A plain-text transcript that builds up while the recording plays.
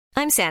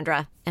I'm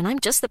Sandra, and I'm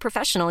just the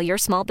professional your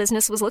small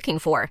business was looking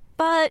for.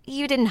 But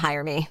you didn't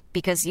hire me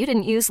because you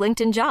didn't use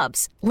LinkedIn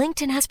Jobs.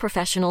 LinkedIn has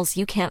professionals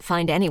you can't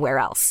find anywhere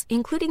else,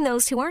 including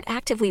those who aren't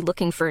actively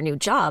looking for a new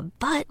job,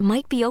 but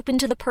might be open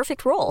to the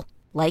perfect role,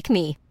 like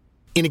me.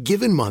 In a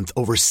given month,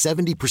 over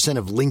 70%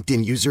 of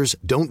LinkedIn users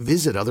don't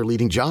visit other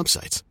leading job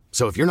sites.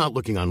 So if you're not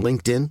looking on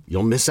LinkedIn,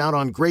 you'll miss out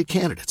on great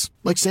candidates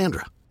like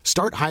Sandra.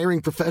 Start hiring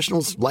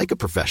professionals like a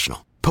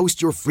professional.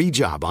 Post your free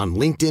job on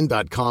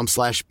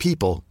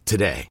linkedin.com/people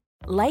today.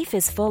 Life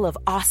is full of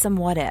awesome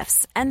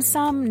what-ifs, and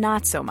some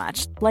not so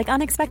much, like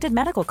unexpected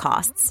medical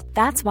costs.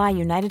 That's why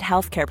United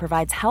Healthcare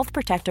provides Health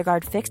Protector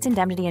Guard fixed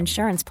indemnity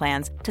insurance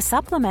plans to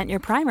supplement your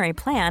primary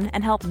plan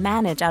and help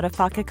manage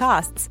out-of-pocket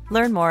costs.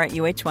 Learn more at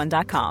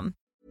uh1.com.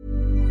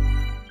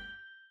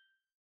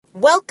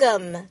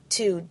 Welcome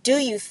to Do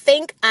You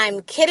Think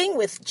I'm Kidding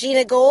with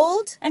Gina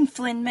Gold and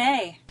Flynn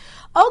May.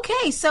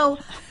 Okay, so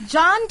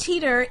John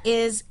Titor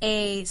is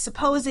a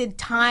supposed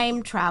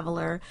time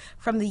traveler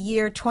from the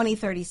year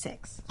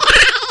 2036.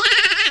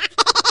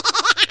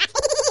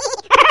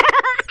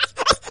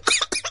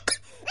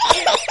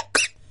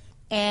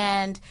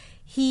 And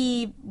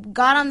he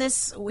appeared on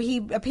this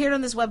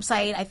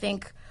website, I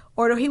think,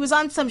 or he was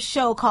on some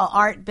show called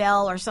Art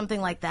Bell or something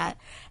like that.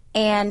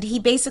 And he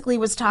basically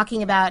was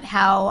talking about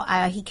how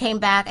he came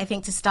back, I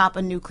think, to stop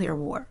a nuclear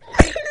war.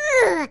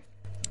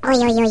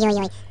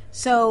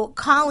 So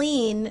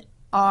Colleen,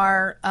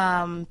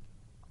 one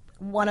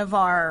of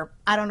our,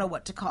 I don't know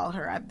what to call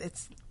her.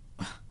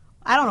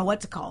 I don't know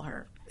what to call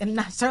her, and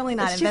certainly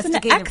not She's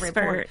investigative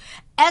reporter.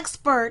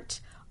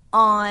 Expert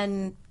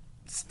on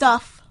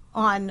stuff.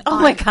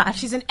 My gosh,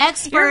 she's an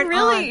expert.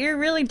 You're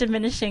really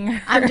diminishing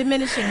her. I'm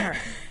diminishing her.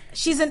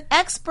 She's an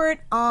expert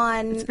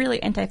on... It's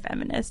really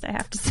anti-feminist, I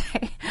have to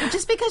say.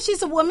 Just because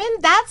she's a woman,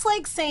 that's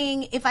like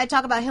saying, if I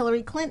talk about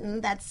Hillary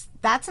Clinton, that's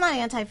not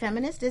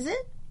anti-feminist, is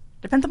it?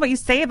 Depends on what you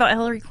say about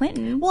Hillary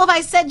Clinton. Well, if I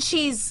said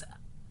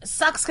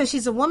sucks because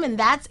she's a woman,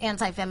 that's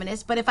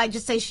anti-feminist. But if I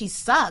just say she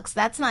sucks,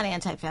 that's not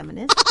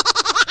anti-feminist.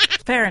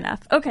 Fair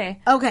enough. Okay.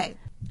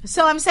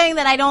 So I'm saying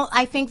that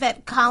I think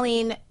that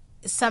Colleen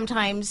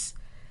sometimes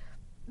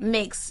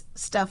makes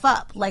stuff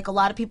up. Like a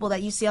lot of people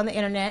that you see on the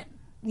internet,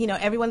 you know,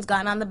 everyone's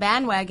gotten on the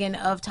bandwagon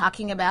of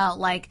talking about,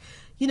 like,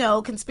 you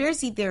know,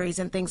 conspiracy theories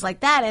and things like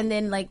that. And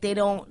then, like,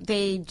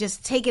 they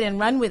just take it and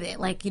run with it.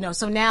 Like, you know,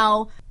 so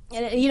now,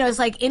 you know, it's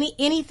like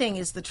anything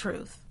is the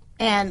truth.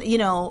 And, you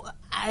know,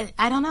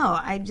 I don't know.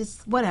 I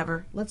just,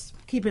 whatever. Let's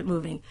keep it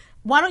moving.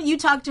 Why don't you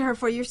talk to her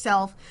for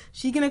yourself?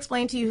 She can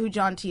explain to you who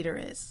John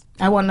Titor is.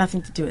 I want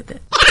nothing to do with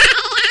it.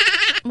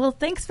 Well,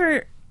 thanks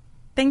for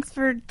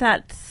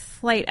that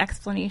slight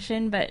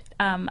explanation, but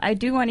I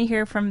do want to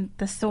hear from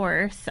the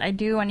source. I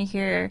do want to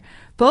hear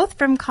both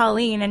from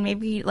Colleen and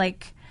maybe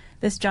like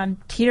this John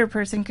Titor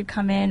person could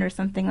come in or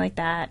something like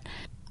that.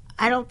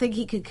 I don't think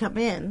he could come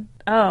in.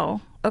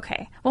 Oh,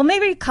 okay. Well,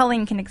 maybe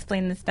Colleen can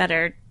explain this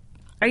better.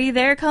 Are you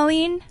there,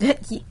 Colleen?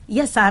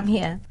 Yes, I'm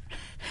here.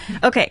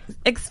 Okay,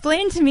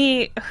 explain to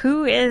me,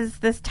 who is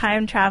this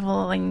time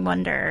traveling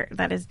wonder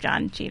that is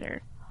John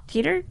Titor?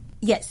 Titor?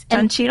 Yes.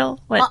 John Cheadle?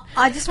 What?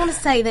 I just want to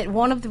say that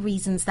one of the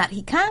reasons that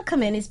he can't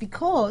come in is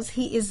because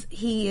he is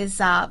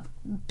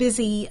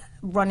busy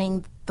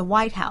running the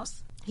White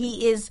House.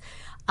 He is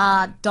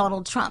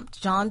Donald Trump.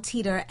 John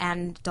Titor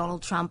and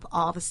Donald Trump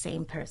are the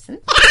same person.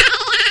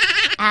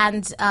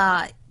 And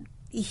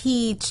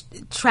he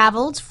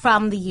traveled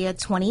from the year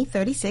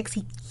 2036.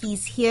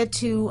 He's here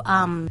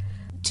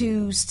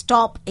to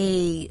stop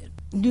a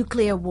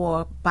nuclear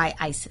war by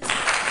ISIS.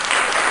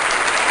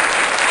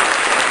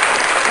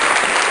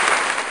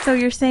 So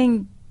you're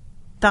saying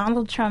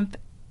Donald Trump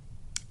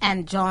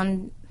and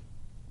John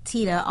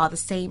Titor are the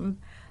same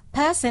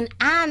person.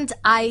 And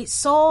I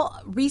saw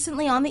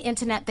recently on the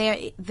internet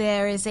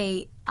there is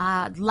a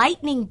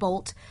lightning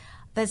bolt.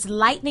 This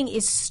lightning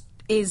is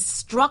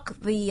struck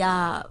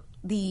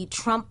the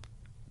Trump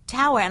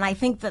Tower, and I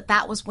think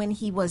that was when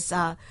he was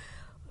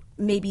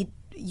maybe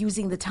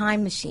using the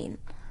time machine.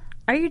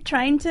 Are you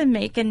trying to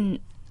make an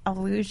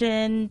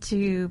allusion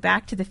to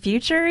Back to the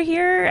Future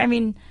here? I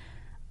mean,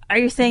 are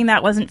you saying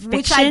that wasn't fiction?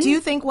 Which I do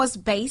think was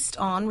based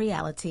on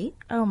reality.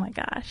 Oh my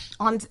gosh.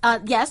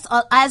 Yes,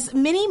 as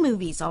many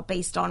movies are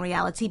based on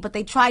reality, but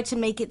they try to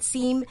make it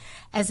seem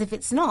as if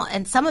it's not.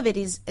 And some of it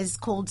is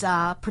called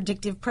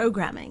predictive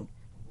programming.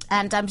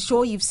 And I'm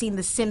sure you've seen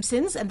The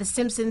Simpsons, and The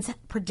Simpsons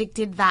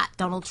predicted that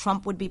Donald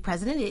Trump would be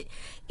president.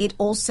 It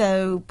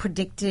also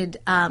predicted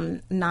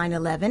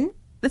 9/11.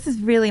 This is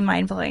really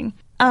mind-blowing.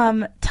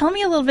 Tell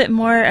me a little bit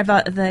more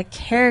about the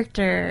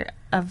character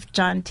of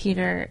John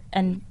Titor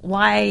and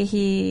why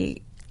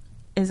he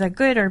is a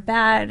good or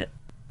bad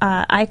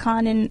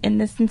icon in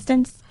this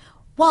instance.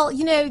 Well,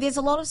 you know, there's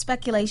a lot of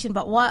speculation,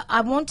 but what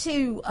I want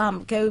to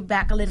go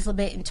back a little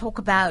bit and talk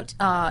about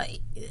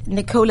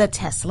Nikola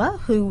Tesla,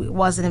 who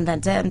was an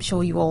inventor. I'm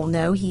sure you all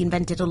know he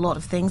invented a lot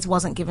of things,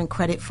 wasn't given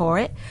credit for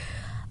it.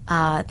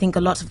 I think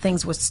a lot of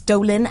things were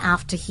stolen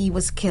after he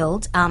was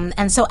killed.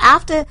 And so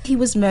after he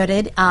was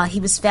murdered,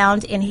 he was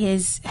found in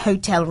his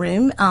hotel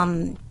room,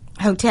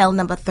 hotel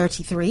number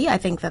 33. I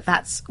think that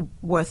that's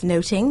worth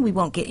noting. We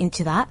won't get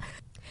into that.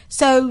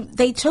 So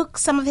they took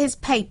some of his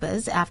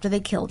papers after they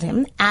killed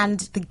him, and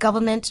the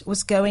government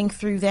was going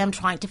through them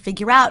trying to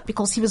figure out,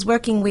 because he was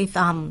working with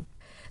some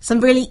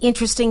really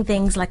interesting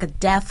things, like a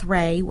death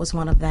ray was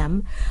one of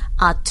them,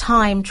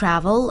 time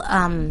travel,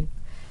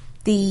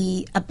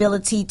 the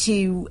ability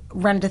to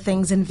render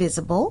things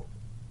invisible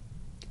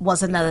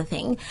was another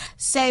thing.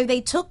 So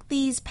they took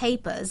these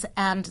papers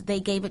and they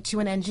gave it to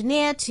an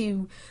engineer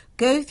to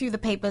go through the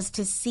papers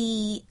to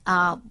see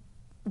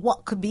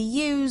what could be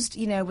used,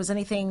 was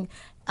anything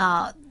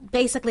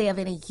basically of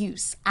any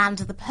use. And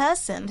the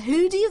person,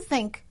 who do you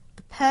think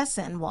the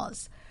person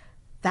was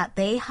that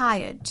they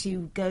hired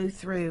to go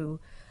through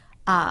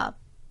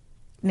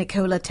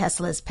Nikola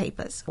Tesla's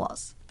papers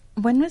was?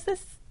 When was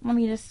this?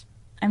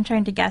 I'm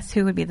trying to guess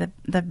who would be the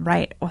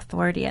right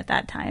authority at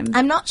that time.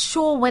 I'm not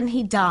sure when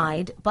he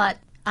died, but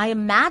I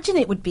imagine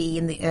it would be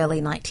in the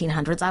early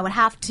 1900s. I would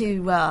have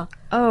to...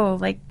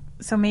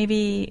 so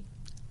maybe,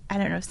 I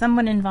don't know,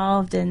 someone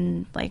involved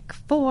in, like,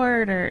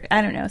 Ford or,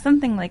 I don't know,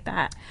 something like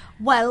that.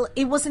 Well,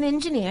 it was an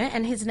engineer,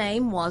 and his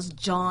name was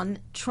John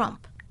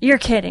Trump. You're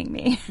kidding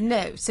me.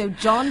 No, so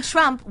John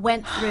Trump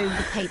went through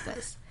the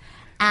papers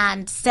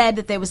and said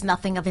that there was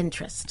nothing of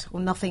interest,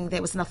 or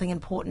there was nothing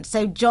important.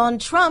 So John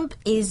Trump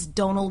is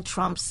Donald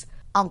Trump's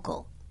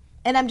uncle.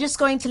 And I'm just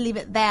going to leave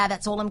it there.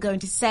 That's all I'm going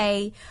to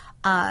say.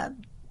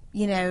 I'm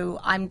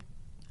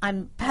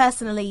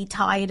personally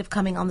tired of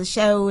coming on the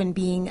show and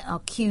being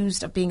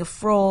accused of being a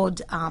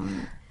fraud,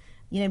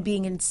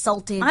 being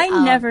insulted. I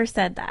never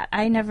said that.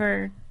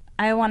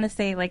 I want to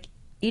say, like,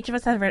 each of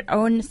us have our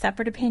own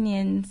separate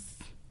opinions.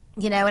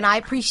 And I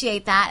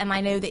appreciate that, and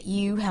I know that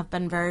you have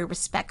been very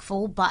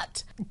respectful,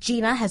 but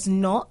Gina has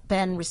not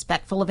been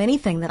respectful of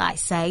anything that I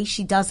say.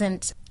 She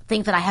doesn't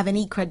think that I have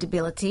any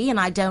credibility, and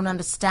I don't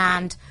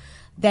understand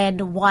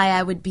then why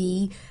I would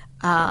be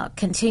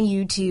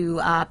continue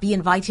to be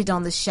invited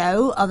on the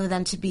show other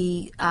than to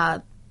be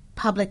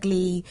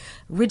publicly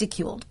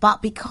ridiculed.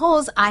 But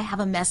because I have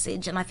a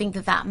message, and I think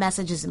that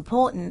message is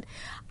important,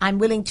 I'm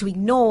willing to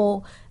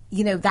ignore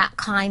that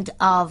kind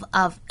of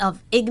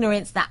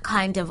ignorance, that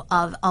kind of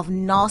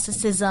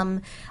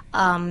narcissism.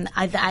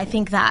 I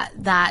think that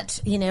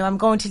I'm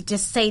going to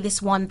just say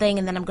this one thing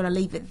and then I'm going to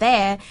leave it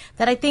there.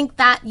 That I think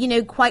that,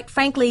 quite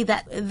frankly,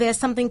 that there's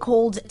something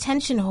called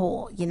attention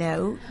whore,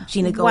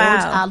 Gina Gold.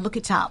 Wow. Look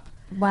it up.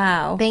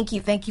 Wow. Thank you.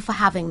 Thank you for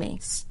having me.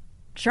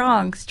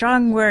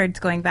 Strong words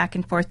going back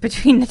and forth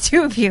between the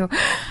two of you.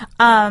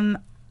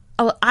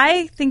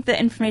 I think the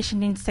information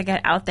needs to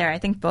get out there. I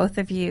think both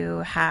of you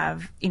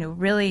have,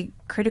 really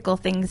critical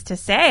things to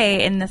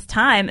say in this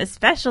time,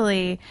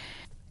 especially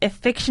if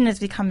fiction is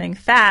becoming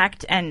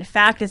fact and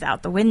fact is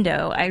out the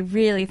window. I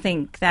really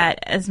think that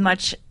as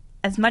much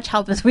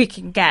help as we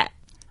can get.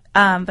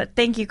 But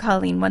thank you,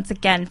 Colleen, once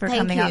again for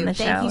coming on the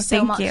show. Thank you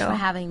so much for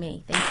having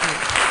me. Thank you.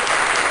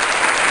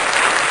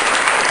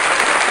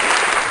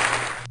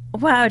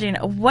 Wow,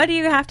 Gina, what do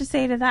you have to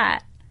say to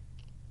that?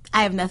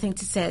 I have nothing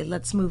to say.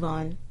 Let's move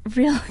on.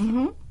 Really?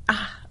 Mm-hmm.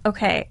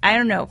 Okay. I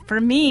don't know.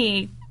 For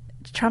me,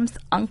 Trump's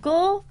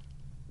uncle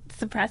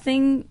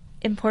suppressing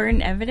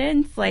important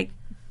evidence,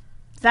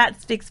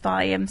 that speaks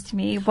volumes to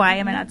me. Why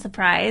am I not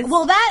surprised?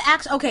 Well,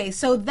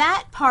 so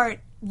that part,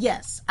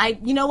 yes.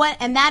 You know what?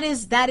 And that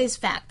is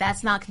fact.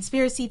 That's not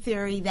conspiracy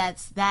theory.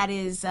 That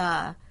is,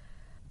 no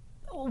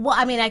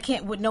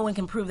one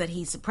can prove that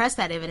he suppressed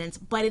that evidence,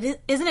 but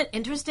isn't it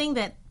interesting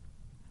that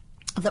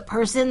the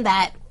person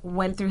that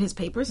went through his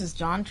papers is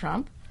John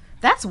Trump?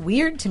 That's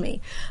weird to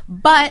me.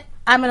 But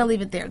I'm going to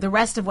leave it there. The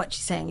rest of what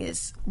she's saying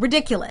is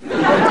ridiculous.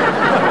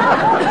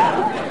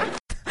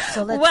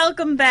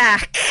 Welcome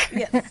back.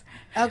 Yes.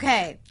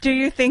 Okay. Do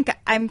you think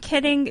I'm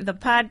kidding? The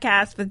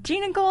podcast with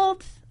Gina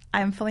Gold.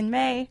 I'm Feline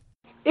May.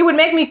 It would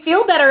make me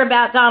feel better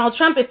about Donald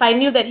Trump if I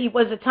knew that he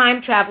was a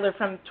time traveler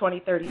from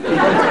 2032.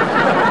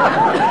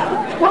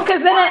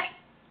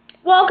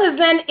 Well, because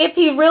then if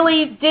he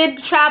really did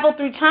travel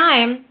through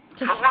time...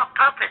 For what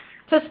purpose?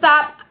 To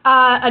stop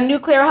a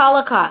nuclear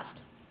holocaust.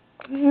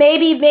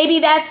 Maybe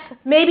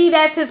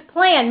that's his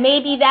plan.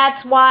 Maybe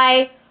that's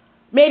why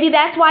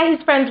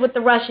he's friends with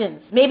the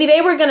Russians. Maybe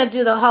they were going to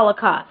do the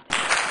Holocaust.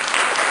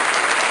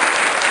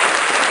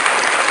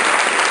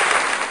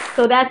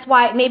 So that's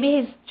why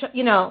maybe he's,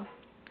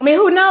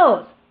 who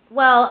knows?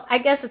 Well, I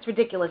guess it's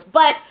ridiculous.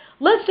 But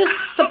let's just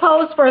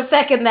suppose for a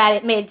second that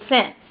it made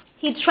sense.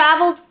 He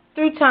traveled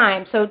through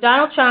time. So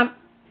Donald Trump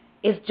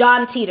is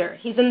John Teeter.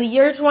 He's in the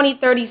year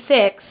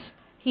 2036.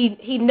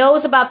 He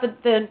knows about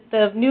the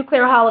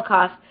nuclear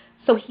holocaust,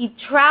 so he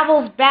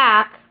travels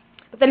back.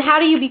 But then how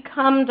do you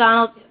become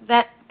Donald?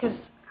 That doesn't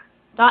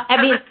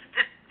make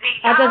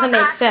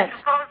sense.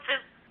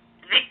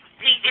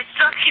 The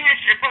destruction is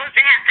supposed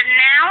to happen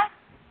now?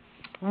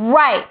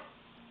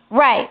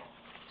 Right.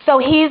 So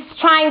he's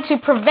trying to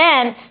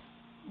prevent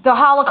the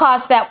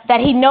Holocaust that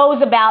he knows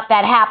about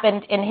that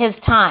happened in his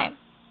time,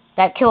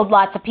 that killed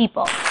lots of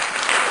people.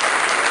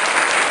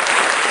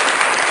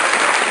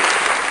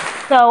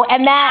 So,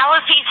 and that... How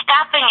is he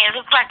stopping it? It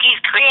looks like he's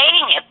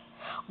creating it.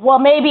 Well,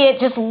 maybe it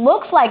just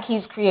looks like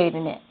he's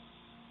creating it.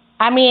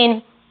 I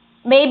mean,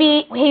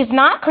 maybe he's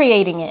not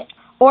creating it.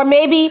 Or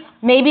maybe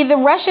the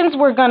Russians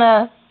were going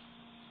to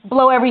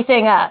blow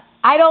everything up.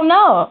 I don't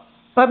know.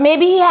 But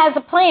maybe he has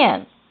a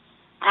plan.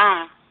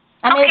 I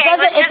mean,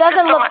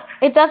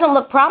 it doesn't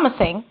look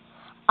promising.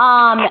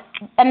 And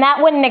that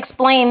wouldn't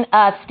explain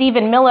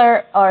Stephen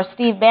Miller or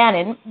Steve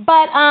Bannon,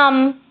 but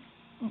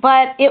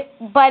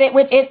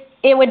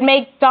it would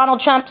make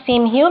Donald Trump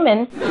seem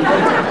human.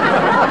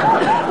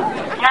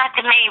 Not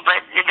to me,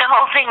 but the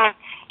whole thing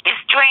is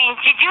strange.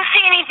 Did you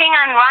see anything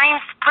on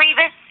Reince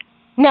Priebus?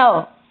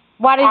 No.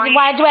 Why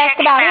did you ask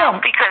about him?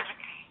 Because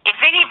if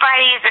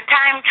anybody is a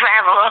time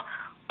traveler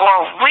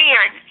or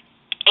weird,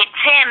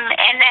 it's him,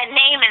 and that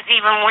name is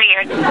even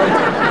weird.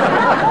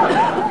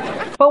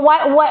 But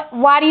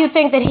why do you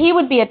think that he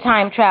would be a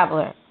time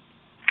traveler?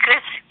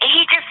 Because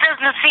he just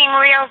doesn't seem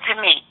real to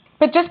me.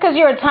 But just because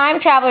you're a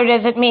time traveler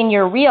doesn't mean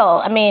you're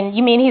real. I mean,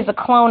 you mean he's a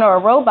clone or a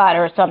robot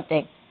or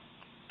something.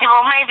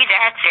 Well, maybe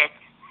that's it.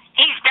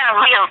 He's not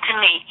real to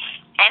me.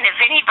 And if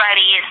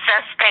anybody is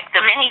suspect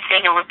of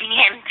anything, it would be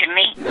him to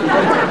me.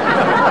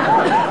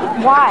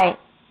 Why?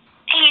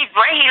 The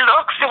way he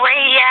looks, the way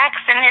he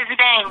acts, and his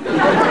name.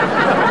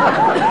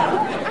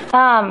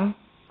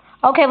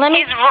 Okay, let me...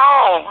 His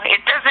role,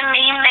 it doesn't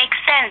even make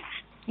sense.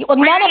 Well,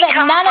 none of it.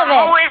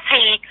 Who is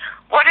he?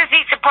 What is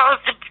he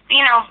supposed to,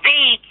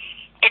 be?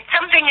 It's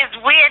something is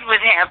weird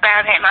with him,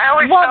 about him. I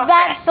always felt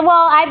that.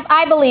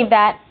 I believe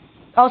that.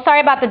 Oh, sorry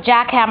about the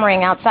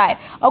jackhammering outside.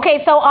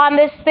 Okay, so on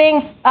this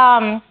thing,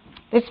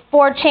 this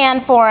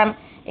 4chan forum,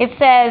 it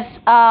says,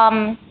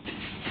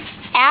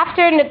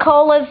 after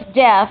Nicola's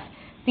death,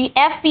 the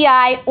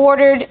FBI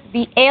ordered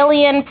the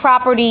alien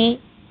property,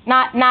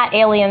 not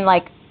alien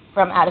like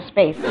from outer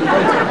space,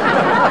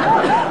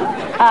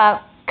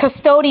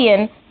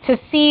 custodian to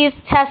seize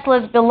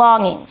Tesla's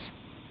belongings,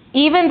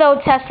 even though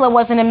Tesla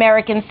was an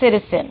American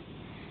citizen.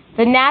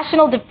 The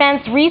National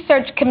Defense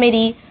Research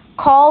Committee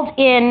called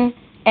in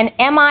an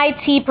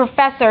MIT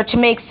professor to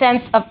make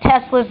sense of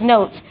Tesla's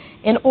notes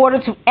in order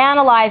to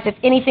analyze if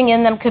anything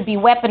in them could be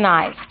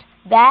weaponized.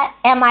 That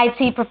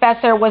MIT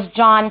professor was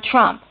John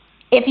Trump.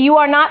 If you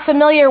are not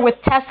familiar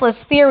with Tesla's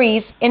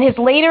theories, in his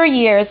later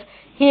years,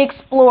 he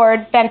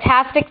explored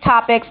fantastic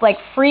topics like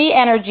free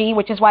energy,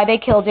 which is why they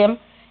killed him,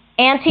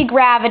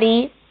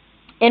 anti-gravity,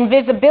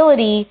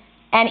 invisibility,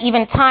 and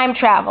even time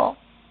travel.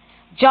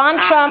 John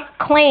Trump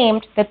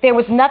claimed that there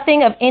was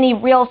nothing of any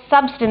real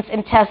substance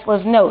in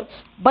Tesla's notes.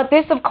 But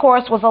this, of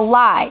course, was a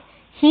lie.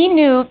 He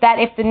knew that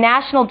if the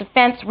National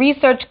Defense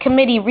Research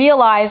Committee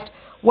realized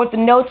what the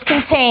notes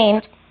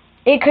contained,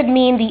 it could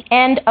mean the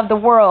end of the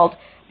world,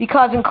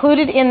 because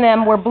included in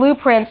them were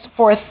blueprints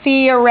for a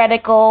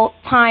theoretical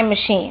time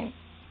machine.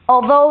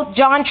 Although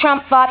John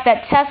Trump thought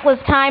that Tesla's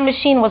time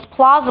machine was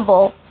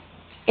plausible,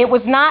 it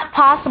was not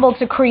possible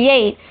to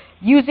create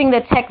using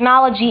the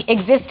technology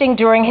existing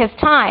during his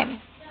time.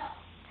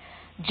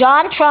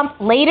 John Trump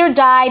later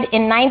died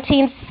in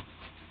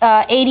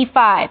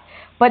 1985,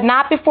 but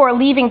not before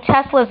leaving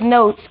Tesla's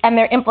notes and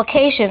their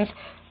implications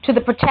to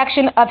the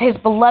protection of his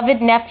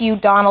beloved nephew,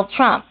 Donald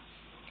Trump.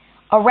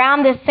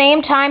 Around this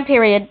same time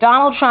period,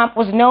 Donald Trump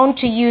was known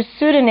to use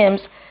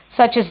pseudonyms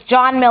such as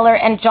John Miller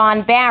and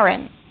John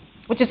Barron,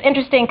 which is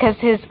interesting because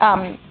his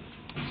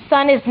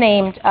son is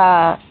named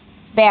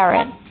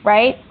Barron,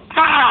 right?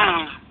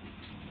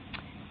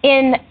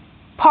 In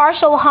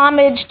partial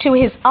homage to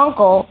his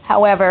uncle,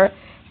 however,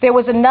 there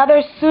was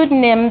another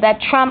pseudonym that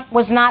Trump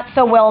was not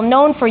so well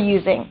known for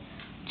using,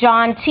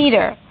 John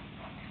Teeter.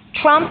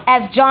 Trump,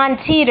 as John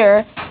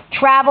Teeter,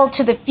 traveled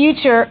to the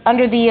future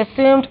under the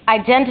assumed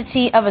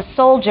identity of a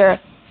soldier,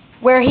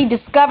 where he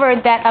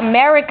discovered that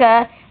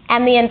America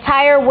and the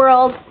entire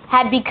world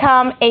had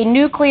become a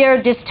nuclear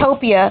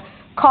dystopia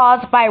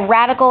caused by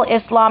radical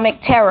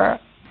Islamic terror.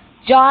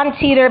 John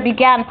Teeter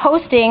began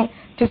posting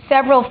to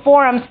several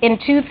forums in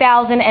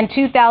 2000 and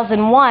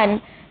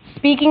 2001,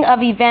 speaking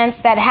of events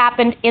that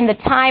happened in the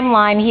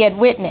timeline he had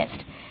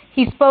witnessed.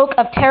 He spoke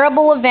of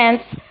terrible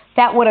events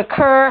that would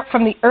occur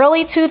from the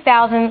early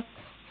 2000s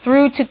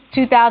through to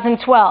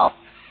 2012.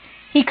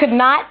 He could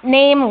not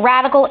name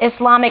radical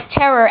Islamic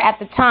terror at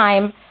the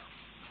time,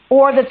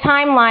 or the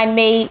timeline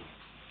may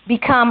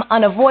become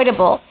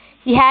unavoidable.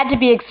 He had to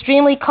be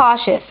extremely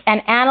cautious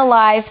and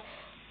analyze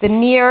the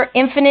near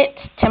infinite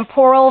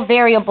temporal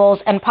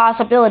variables and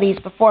possibilities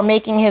before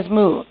making his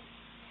move.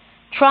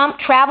 Trump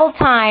traveled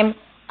time,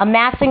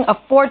 amassing a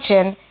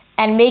fortune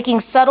and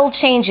making subtle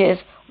changes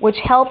which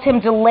helped him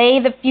delay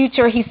the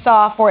future he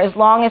saw for as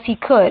long as he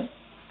could.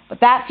 But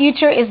that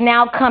future is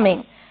now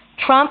coming.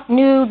 Trump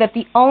knew that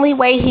the only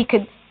way he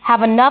could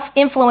have enough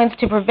influence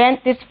to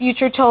prevent this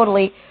future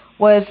totally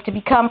was to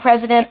become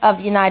president of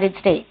the United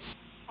States.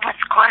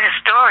 That's quite a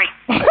story.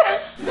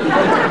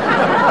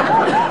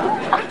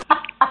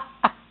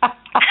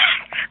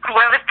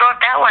 Whoever thought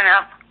that one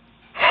up?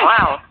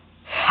 Wow.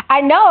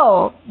 I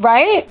know,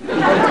 right?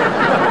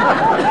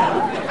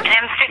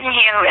 I'm sitting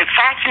here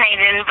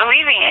fascinated and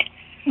believing it.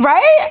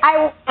 Right?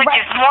 Which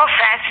is more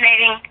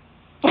fascinating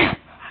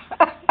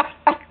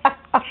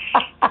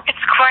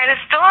quite a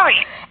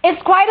story.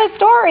 It's quite a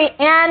story,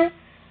 and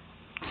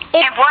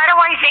And why do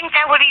I think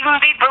that would even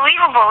be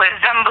believable?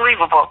 It's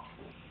unbelievable.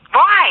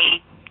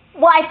 Why?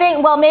 well, I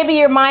think maybe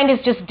your mind is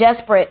just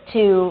desperate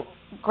to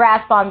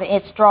grasp on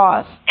its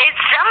straws. It's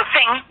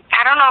something.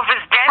 I don't know if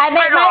it's I mean,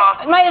 desperate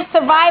or... it might be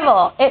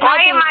survival.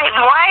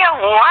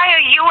 Why are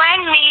you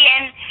and me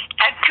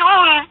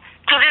attuned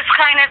to this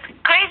kind of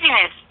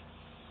craziness?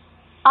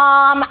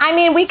 I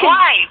mean, we could.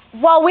 Why?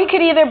 Well, we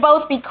could either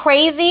both be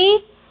crazy,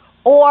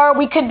 or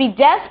we could be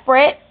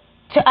desperate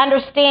to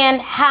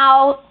understand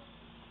how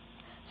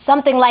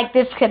something like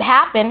this could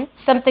happen,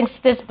 something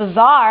this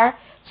bizarre.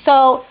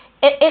 So,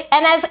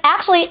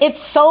 it's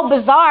so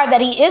bizarre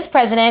that he is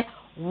president.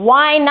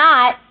 Why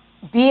not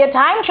be a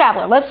time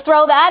traveler? Let's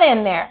throw that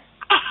in there.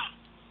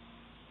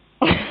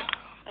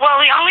 Well,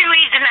 the only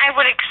reason I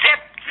would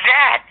accept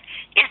that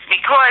is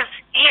because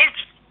his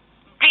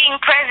being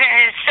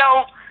president is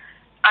so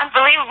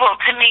unbelievable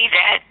to me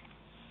that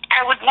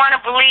I would want to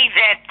believe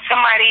that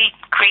somebody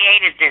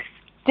created this.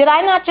 Did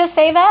I not just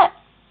say that?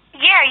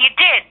 Yeah, you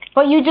did.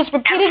 But you just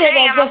repeated it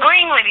as I'm if...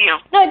 agreeing with you.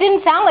 No, it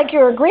didn't sound like you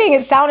were agreeing.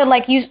 It sounded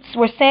like you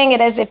were saying it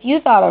as if you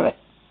thought of it.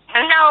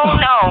 No,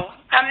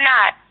 I'm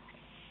not.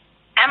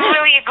 I'm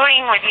really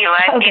agreeing with you.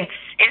 Okay.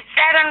 It's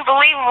that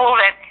unbelievable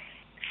that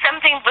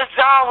something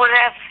bizarre would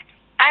have,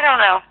 I don't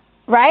know.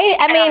 Right?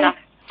 I mean, don't know.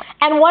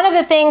 And one of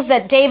the things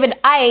that David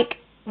Icke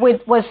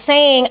was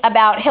saying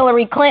about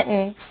Hillary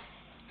Clinton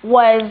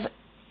was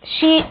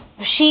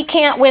she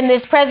can't win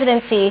this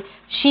presidency.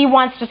 She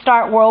wants to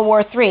start World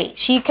War III.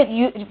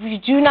 You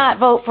do not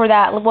vote for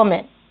that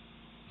woman.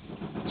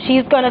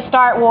 She's going to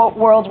start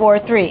World War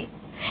III.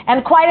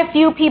 And quite a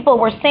few people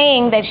were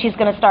saying that she's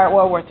going to start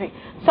World War III.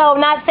 So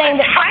not saying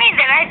that... It's funny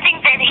that I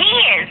think that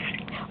he is.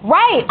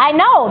 Right, I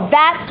know.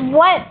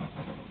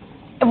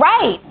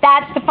 Right,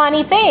 that's the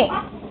funny thing.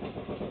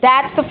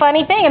 That's the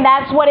funny thing, and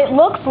that's what it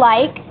looks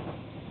like.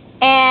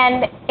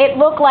 And it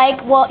looked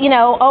like, well,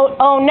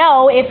 oh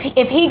no,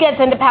 if he gets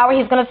into power,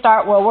 he's going to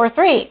start World War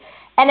III.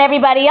 And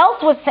everybody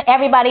else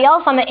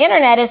on the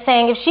internet is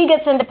saying if she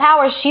gets into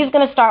power, she's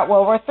going to start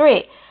World War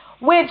III.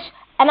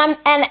 And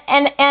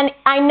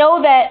I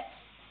know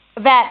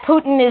that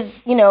Putin is,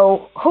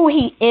 who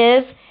he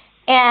is,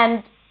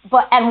 and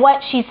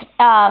what she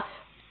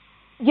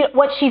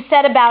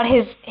said about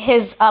his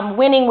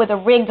winning with a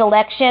rigged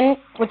election,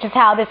 which is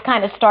how this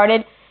kind of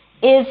started,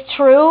 is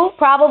true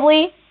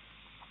probably.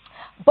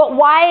 But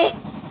why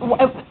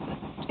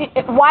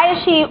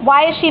is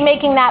she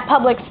making that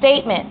public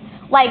statement?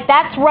 Like,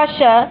 that's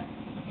Russia.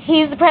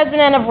 He's the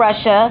president of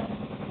Russia.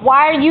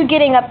 Why are you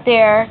getting up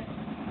there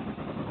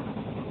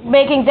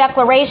making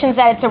declarations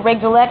that it's a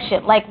rigged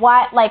election? Like,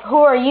 why? Like, who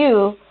are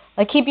you?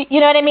 Like, you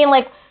know what I mean?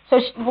 Like,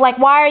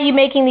 why are you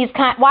making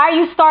why are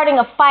you starting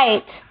a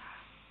fight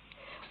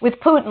with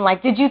Putin?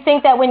 Like, did you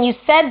think that when you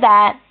said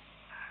that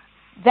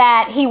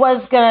he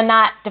was gonna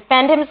not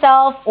defend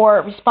himself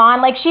or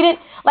respond? Like, she didn't.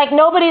 Like,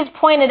 nobody's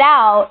pointed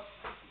out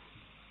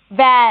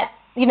that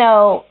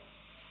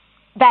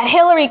that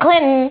Hillary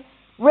Clinton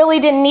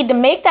really didn't need to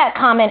make that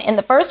comment in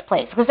the first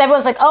place, because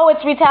everyone's like, oh,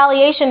 it's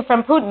retaliation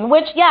from Putin,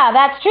 which, yeah,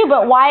 that's true,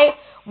 but why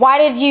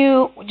did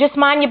you just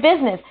mind your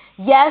business?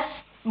 Yes,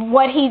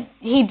 what he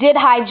did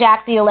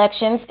hijack the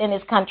elections in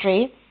his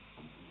country,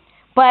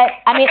 but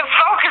I mean, the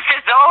focus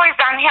is always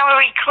on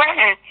Hillary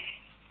Clinton,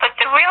 but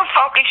the real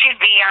focus should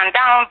be on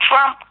Donald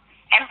Trump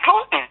and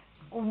Putin.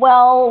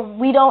 Well,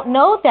 we don't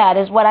know that,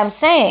 is what I'm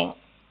saying.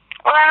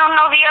 Well, I don't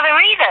know the other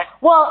either.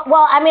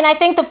 Well, I mean, I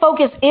think the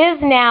focus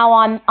is now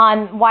on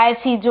why is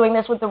he doing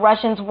this with the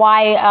Russians?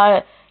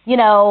 Why,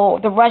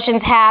 the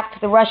Russians hacked,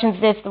 the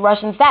Russians this, the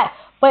Russians that.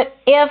 But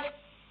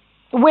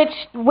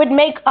which would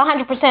make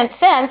 100%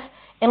 sense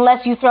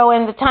unless you throw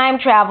in the time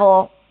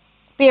travel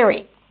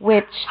theory,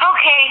 which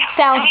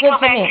sounds good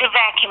to me. Okay, let me go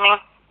back to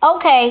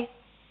vacuuming.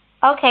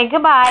 Okay,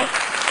 goodbye.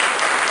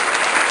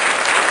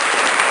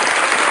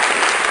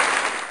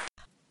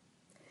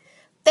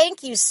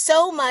 Thank you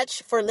so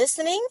much for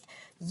listening.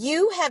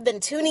 You have been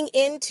tuning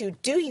in to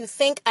Do You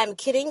Think I'm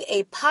Kidding?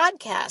 A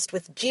podcast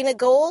with Gina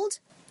Gold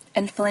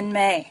and Flynn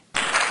May.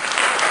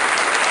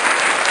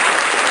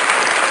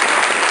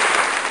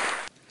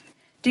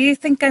 Do You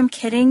Think I'm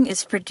Kidding?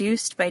 Is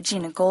produced by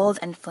Gina Gold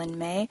and Flynn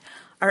May.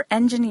 Our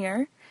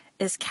engineer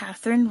is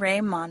Catherine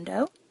Ray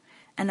Mondo,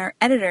 and our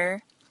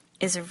editor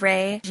is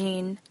Ray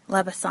Jean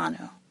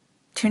Labasano.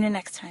 Tune in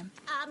next time.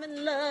 I'm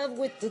in love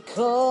with the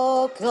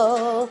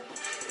cocoa.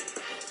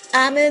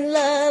 I'm in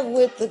love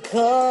with the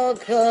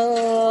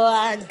cocoa.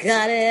 I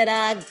got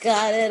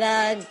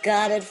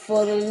it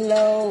for the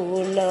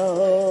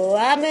low.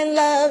 I'm in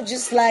love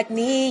just like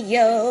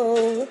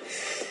Neo.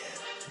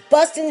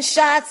 Busting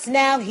shots,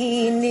 now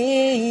he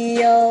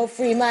Neo.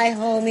 Free my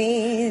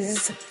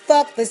homies.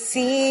 Fuck the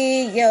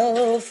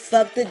CEO.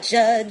 Fuck the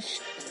judge.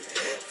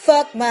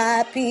 Fuck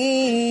my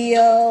P.O.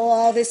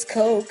 All this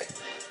coke.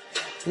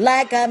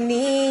 Like I'm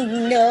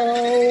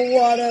Nino.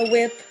 Water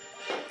whip.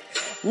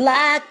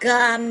 Like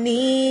I'm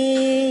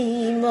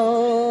Nemo.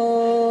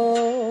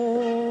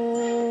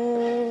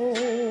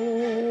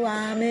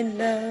 I'm in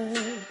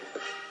love.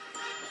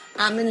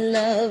 I'm in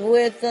love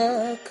with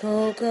the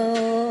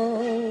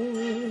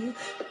cocoa.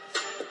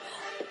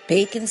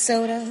 Baking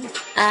soda,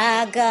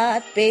 I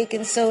got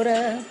baking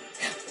soda.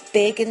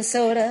 Baking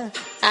soda,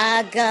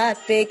 I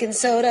got baking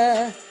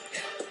soda.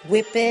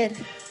 Whip it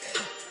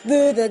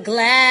through the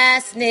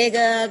glass,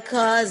 nigga,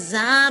 'cause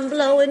I'm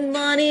blowing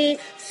money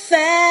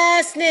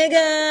fast,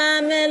 nigga.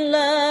 I'm in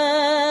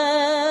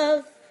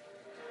love.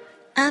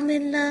 I'm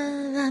in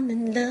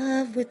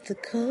love with the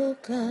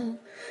cocoa.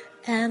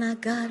 And I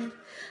got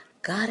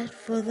it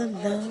for the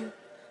low.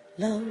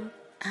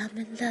 I'm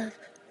in love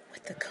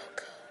with the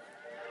cocoa.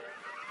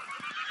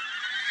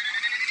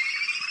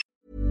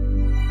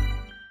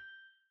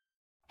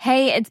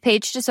 Hey, it's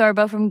Paige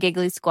DeSorbo from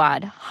Giggly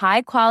Squad.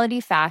 High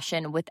quality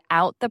fashion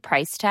without the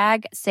price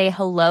tag. Say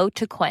hello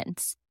to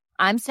Quince.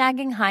 I'm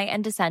snagging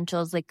high-end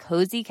essentials like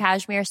cozy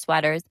cashmere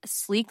sweaters,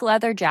 sleek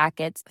leather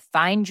jackets,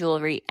 fine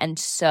jewelry, and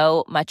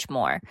so much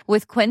more.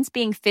 With Quince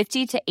being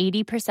 50 to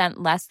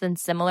 80% less than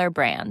similar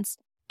brands.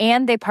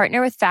 And they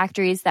partner with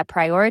factories that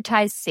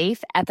prioritize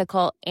safe,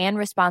 ethical, and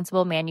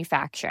responsible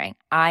manufacturing.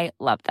 I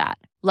love that.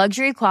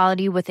 Luxury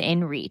quality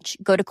within reach.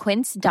 Go to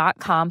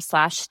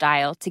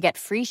quince.com/style to get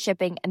free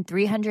shipping and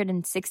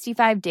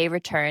 365-day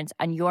returns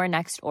on your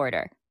next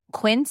order.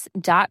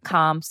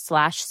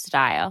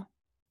 Quince.com/style.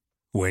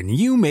 When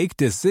you make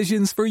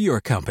decisions for your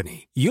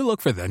company, you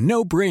look for the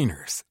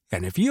no-brainers.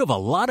 And if you have a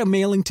lot of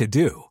mailing to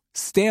do,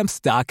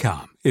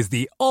 Stamps.com is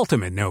the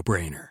ultimate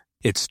no-brainer.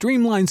 It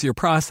streamlines your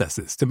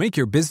processes to make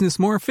your business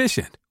more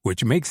efficient,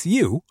 which makes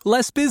you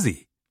less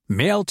busy.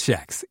 Mail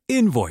checks,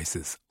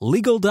 invoices,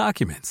 legal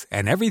documents,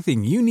 and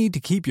everything you need to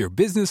keep your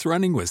business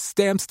running with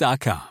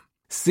Stamps.com.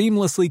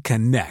 Seamlessly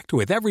connect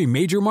with every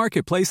major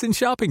marketplace and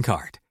shopping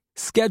cart.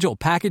 Schedule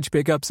package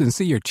pickups and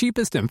see your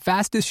cheapest and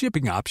fastest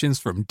shipping options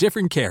from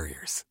different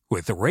carriers.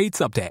 With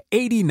rates up to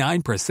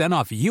 89%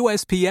 off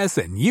USPS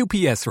and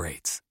UPS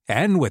rates.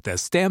 And with the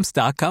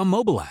Stamps.com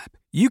mobile app,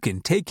 you can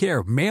take care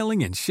of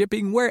mailing and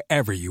shipping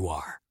wherever you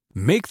are.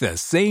 Make the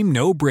same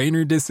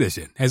no-brainer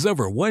decision as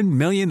over 1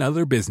 million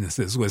other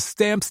businesses with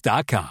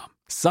Stamps.com.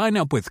 Sign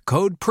up with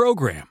code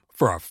PROGRAM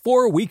for a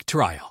 4-week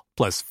trial,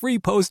 plus free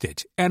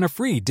postage and a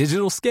free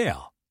digital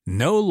scale.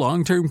 No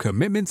long-term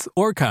commitments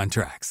or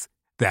contracts.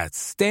 That's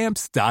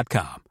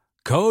Stamps.com.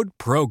 Code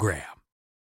PROGRAM.